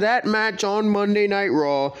back to that match on Monday Night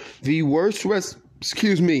Raw, the worst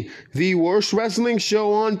wrestling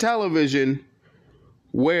show on television,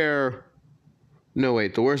 where No,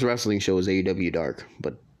 wait, the worst wrestling show is AEW Dark,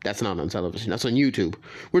 but that's not on television. That's on YouTube,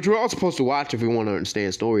 which we're all supposed to watch if we want to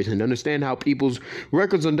understand stories and understand how people's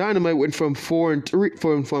records on Dynamite went from 3-2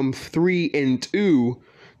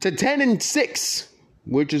 to 10-6,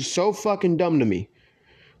 which is so fucking dumb to me.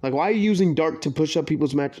 Like, why are you using Dark to push up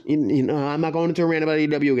people's match? I'm not going into a rant about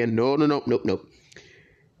AEW again. No.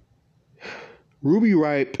 Ruby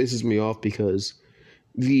Riott pisses me off because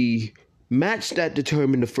the match that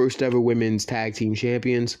determined the first ever women's tag team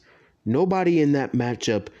champions, nobody in that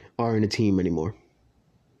matchup are in a team anymore.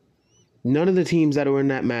 None of the teams that are in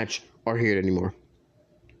that match are here anymore.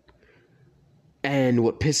 And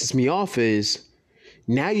what pisses me off is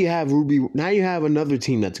now you have another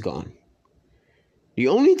team that's gone. The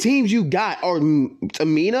only teams you got are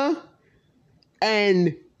Tamina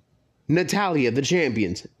and Natalya, the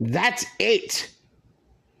champions. That's it.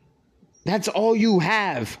 That's all you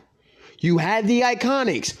have. You had the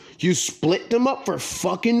Iconics. You split them up for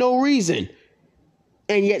fucking no reason.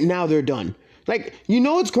 And yet now they're done. Like, you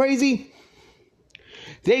know what's crazy?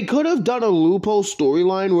 They could have done a loophole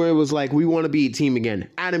storyline where it was like, we want to be a team again.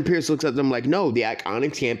 Adam Pearce looks at them like, no, the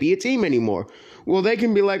Iconics can't be a team anymore. Well, they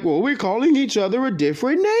can be like, well, we're calling each other a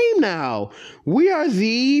different name now. We are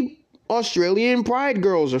the Australian Pride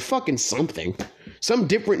Girls or fucking something. Some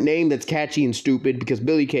different name that's catchy and stupid because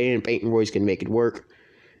Billie Kay and Peyton Royce can make it work.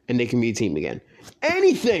 And they can be a team again.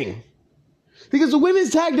 Anything. Because the women's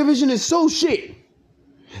tag division is so shit.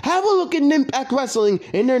 Have a look at Impact Wrestling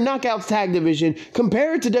and their Knockouts tag division.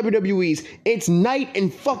 Compare it to WWE's. It's night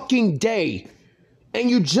and fucking day. And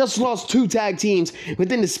you just lost 2 tag teams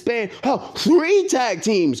within the span... 3 tag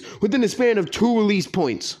teams within the span of 2 release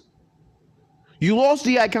points. You lost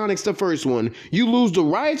the Iconics the first one. You lose the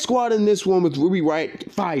Riot Squad in this one with Ruby Riott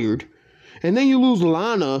fired. And then you lose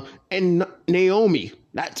Lana and Naomi.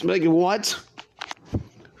 That's like, what?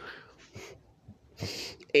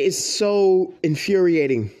 It's so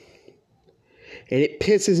infuriating. And it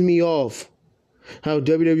pisses me off how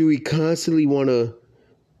WWE constantly want to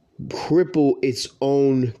cripple its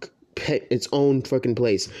own fucking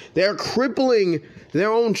place. They're crippling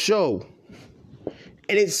their own show.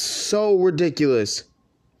 And it's so ridiculous.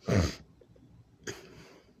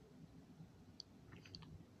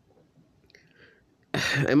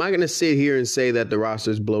 Am I going to sit here and say that the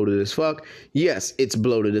roster is bloated as fuck? Yes, it's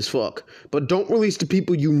bloated as fuck. But don't release the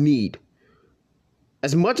people you need.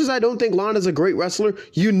 As much as I don't think Lana's a great wrestler,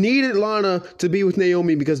 you needed Lana to be with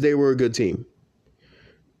Naomi because they were a good team.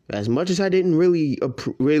 As much as I didn't really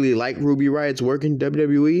like Ruby Riott's work in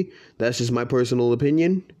WWE, that's just my personal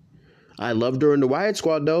opinion. I loved her in the Riot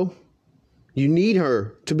Squad, though. You need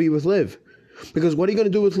her to be with Liv. Because what are you going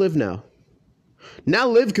to do with Liv now? Now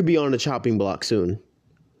Liv could be on the chopping block soon.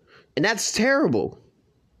 And that's terrible.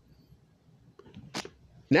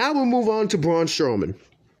 Now we'll move on to Braun Strowman.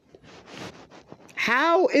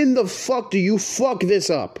 How in the fuck do you fuck this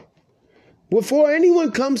up? Before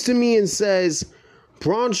anyone comes to me and says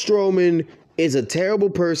Braun Strowman is a terrible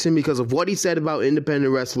person because of what he said about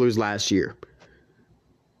independent wrestlers last year.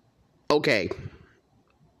 Okay.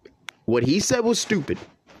 What he said was stupid.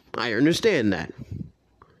 I understand that.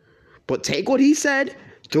 But take what he said,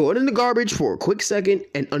 throw it in the garbage for a quick second,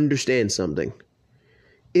 and understand something.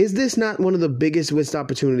 Is this not one of the biggest missed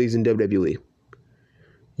opportunities in WWE?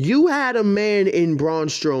 You had a man in Braun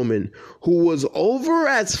Strowman who was over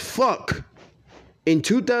as fuck in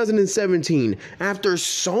 2017 after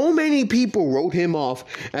so many people wrote him off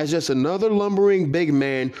as just another lumbering big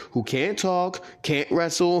man who can't talk, can't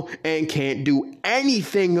wrestle, and can't do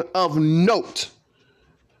anything of note.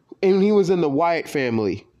 And he was in the Wyatt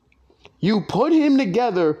family. You put him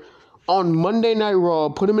together on Monday Night Raw,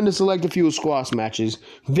 put him in the Select a Few squash matches.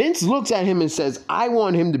 Vince looks at him and says, I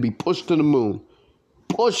want him to be pushed to the moon.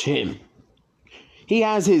 Push him. He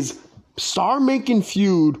has his star-making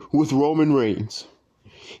feud with Roman Reigns.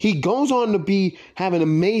 He goes on to have an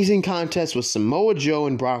amazing contest with Samoa Joe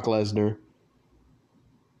and Brock Lesnar.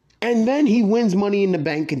 And then he wins Money in the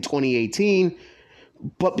Bank in 2018.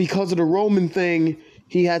 But because of the Roman thing,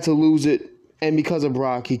 he had to lose it. And because of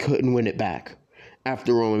Brock, he couldn't win it back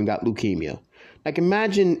after Roman got leukemia. Like,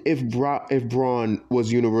 imagine if Braun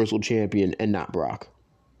was Universal Champion and not Brock.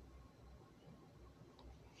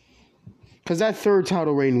 Because that third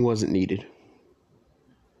title reign wasn't needed.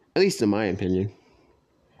 At least in my opinion.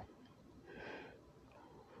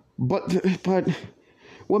 But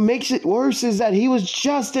what makes it worse is that he was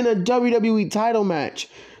just in a WWE title match.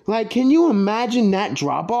 Like, can you imagine that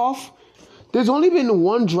drop-off? There's only been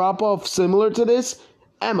one drop-off similar to this.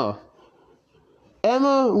 Emma.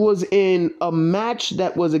 Emma was in a match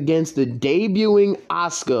that was against the debuting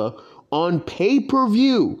Asuka on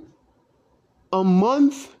pay-per-view. a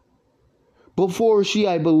month before she,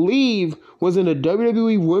 I believe, was in a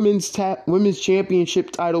WWE Women's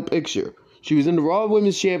Championship title picture. She was in the Raw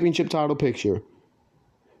Women's Championship title picture.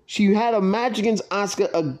 She had a match against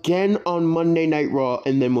Asuka again on Monday Night Raw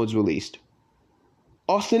and then was released.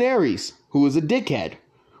 Austin Aries, who was a dickhead,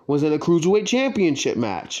 was in a Cruiserweight Championship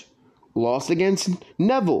match. Lost against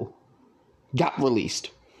Neville. Got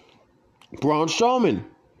released. Braun Strowman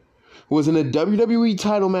was in a WWE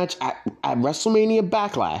title match at WrestleMania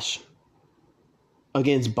Backlash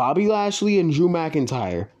against Bobby Lashley and Drew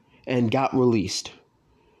McIntyre and got released.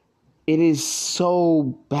 It is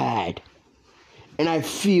so bad. And I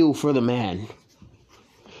feel for the man.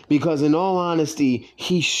 Because in all honesty,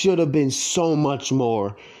 he should have been so much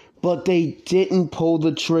more. But they didn't pull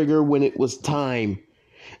the trigger when it was time.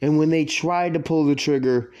 And when they tried to pull the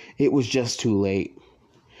trigger, it was just too late.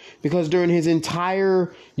 Because during his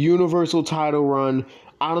entire Universal title run,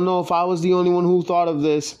 I don't know if I was the only one who thought of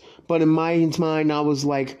this, but in my mind, I was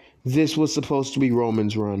like, this was supposed to be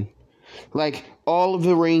Roman's run. Like, all of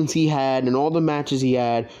the reigns he had and all the matches he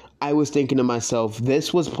had, I was thinking to myself,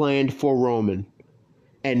 this was planned for Roman.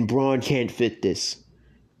 And Braun can't fit this.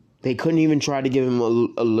 They couldn't even try to give him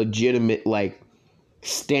a legitimate, like,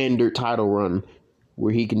 standard title run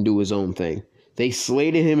where he can do his own thing. They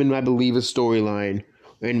slated him in, I believe, a storyline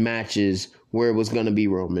in matches where it was going to be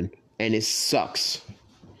Roman. And it sucks.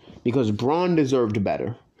 Because Braun deserved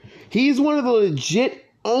better. He's one of the legit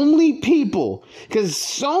only people. Because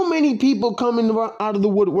so many people come out of the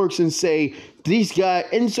woodworks and say, these guys,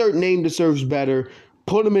 insert name, deserves better.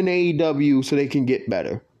 Put him in AEW so they can get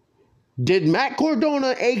better. Did Matt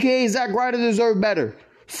Cardona, a.k.a. Zack Ryder, deserve better?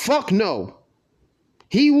 Fuck no.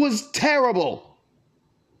 He was terrible.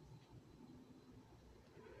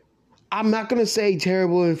 I'm not going to say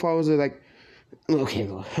terrible as far as like, okay,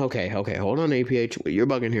 hold on, APH. You're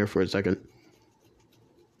bugging here for a second.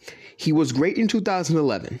 He was great in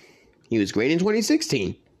 2011. He was great in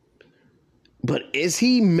 2016. But is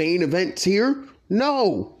he main event tier?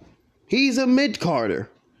 No. He's a mid-carder.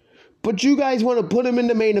 But you guys want to put him in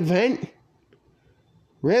the main event?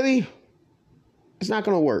 Really? It's not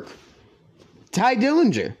going to work. Ty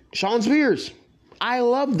Dillinger, Shawn Spears. I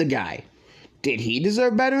love the guy. Did he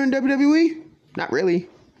deserve better in WWE? Not really.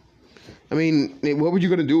 I mean, what were you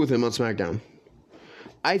going to do with him on SmackDown?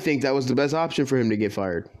 I think that was the best option for him to get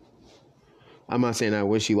fired. I'm not saying I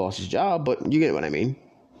wish he lost his job, but you get what I mean.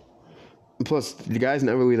 Plus, the guy's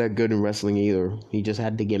not really that good in wrestling either. He just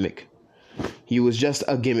had the gimmick. He was just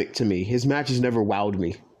a gimmick to me. His matches never wowed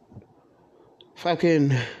me.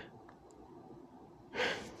 Fucking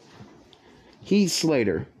Heath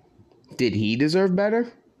Slater. Did he deserve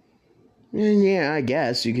better? Yeah, I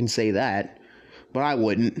guess you can say that. But I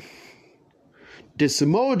wouldn't. Did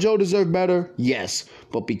Samoa Joe deserve better? Yes.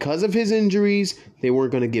 But because of his injuries, they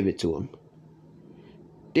weren't going to give it to him.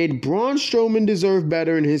 Did Braun Strowman deserve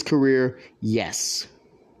better in his career? Yes.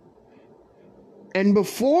 And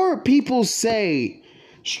before people say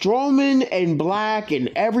Strowman and Black and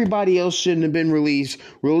everybody else shouldn't have been released,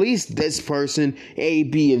 release this person, A,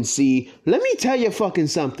 B, and C. Let me tell you fucking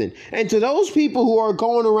something. And to those people who are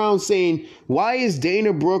going around saying, why is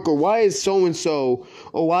Dana Brooke or why is so-and-so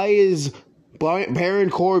or why is Baron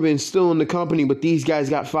Corbin still in the company but these guys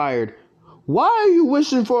got fired? Why are you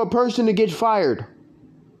wishing for a person to get fired?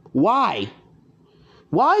 Why?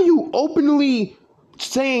 Why are you openly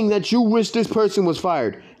saying that you wish this person was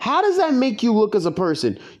fired? How does that make you look as a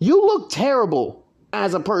person? You look terrible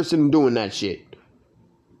as a person doing that shit.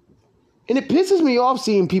 And it pisses me off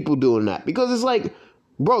seeing people doing that. Because it's like,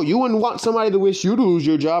 bro, you wouldn't want somebody to wish you to lose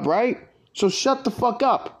your job, right? So shut the fuck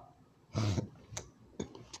up.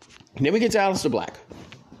 And then we get to Aleister Black.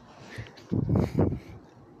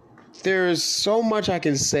 There's so much I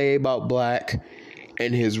can say about Black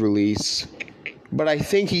and his release, but I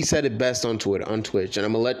think he said it best on Twitch, and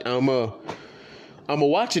I'm gonna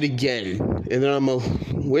watch it again, and then I'm gonna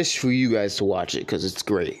wish for you guys to watch it because it's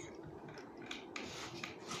great.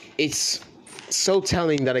 It's so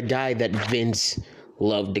telling that a guy that Vince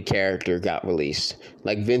loved the character got released.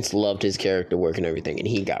 Like, Vince loved his character work and everything, and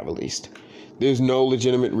he got released. There's no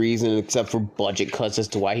legitimate reason except for budget cuts as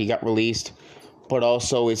to why he got released, but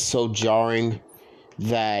also it's so jarring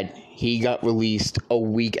that he got released a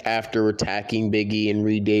week after attacking Big E and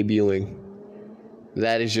re-debuting.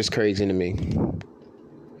 That is just crazy to me.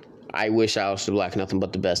 I wish Aleister Black nothing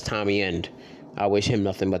but the best. Tommy End, I wish him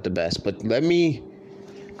nothing but the best. But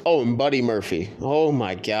and Buddy Murphy. Oh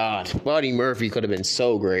my God. Buddy Murphy could have been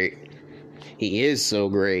so great. He is so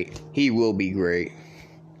great. He will be great.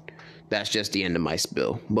 That's just the end of my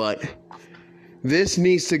spill. But this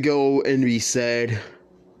needs to go and be said.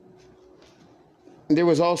 there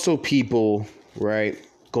was also people, right,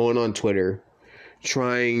 going on Twitter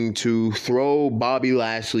trying to throw Bobby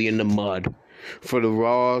Lashley in the mud for the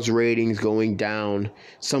Raw's ratings going down.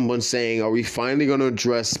 Someone saying, are we finally going to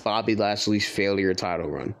address Bobby Lashley's failure title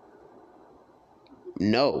run?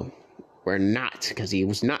 No, we're not, because he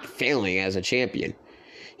was not failing as a champion.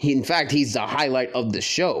 In fact, he's the highlight of the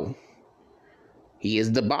show. He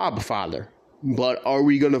is the Bob father. But are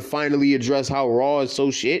we going to finally address how Raw is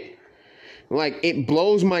so shit? Like, it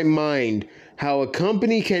blows my mind how a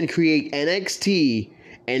company can create NXT,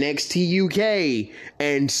 NXT UK,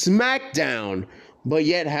 and SmackDown, but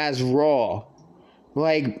yet has Raw.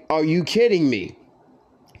 Like, are you kidding me?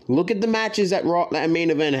 Look at the matches that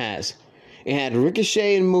main event has. It had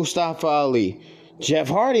Ricochet and Mustafa Ali, Jeff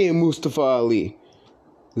Hardy and Mustafa Ali.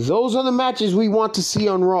 Those are the matches we want to see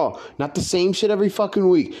on Raw. Not the same shit every fucking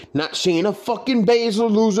week. Not Shayna fucking Baszler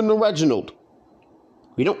losing to Reginald.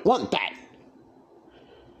 We don't want that.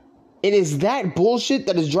 It is that bullshit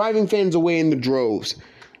that is driving fans away in the droves.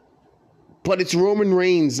 But it's Roman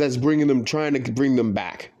Reigns that's trying to bring them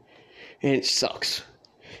back. And it sucks.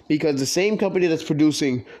 Because the same company that's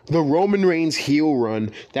producing the Roman Reigns heel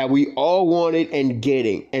run that we all wanted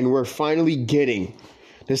and we're finally getting.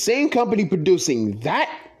 The same company producing that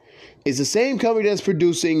is the same company that's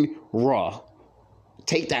producing Raw.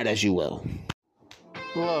 Take that as you will.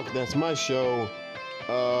 Look, that's my show.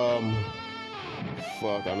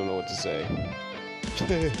 Fuck, I don't know what to say.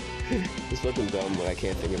 It's fucking dumb, but I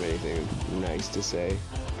can't think of anything nice to say.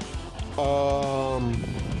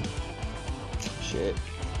 Shit.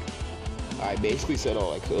 I basically said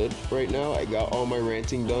all I could right now. I got all my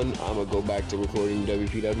ranting done. I'm gonna go back to recording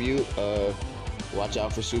WPW. Watch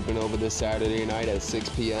out for Supernova this Saturday night at 6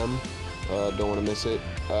 p.m. Don't want to miss it.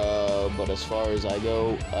 But as far as I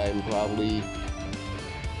go, I'm probably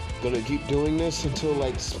gonna keep doing this until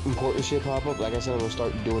like important shit pop up. Like I said, I'm gonna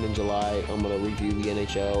start doing in July. I'm gonna review the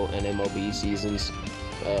NHL and MLB seasons,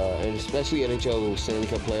 and especially NHL Stanley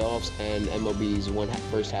Cup playoffs and MLB's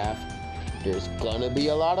first half. There's gonna be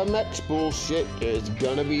a lot of Mets bullshit. There's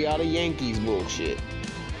gonna be a lot of Yankees bullshit.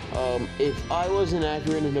 If I was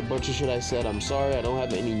inaccurate in a bunch of shit I said, I'm sorry. I don't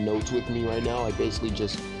have any notes with me right now. I basically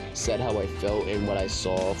just said how I felt and what I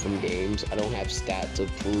saw from games. I don't have stats to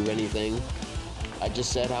prove anything. I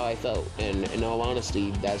just said how I felt, and in all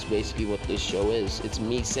honesty, that's basically what this show is. It's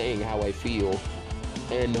me saying how I feel,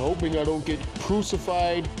 and hoping I don't get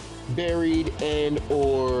crucified, buried, and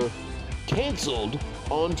or canceled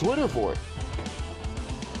on Twitter for it.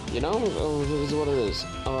 You know, this is what it is.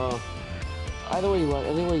 Either way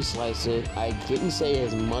you slice it, I didn't say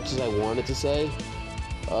as much as I wanted to say.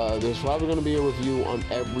 There's probably going to be a review on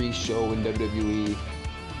every show in WWE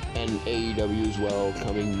and AEW as well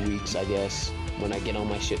coming weeks, I guess, when I get all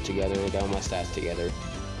my shit together and get all my stats together.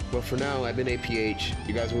 But for now, I've been APH.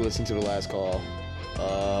 You guys will listen to the last call.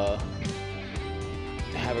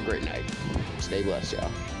 Have a great night. Stay blessed,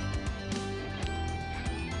 y'all.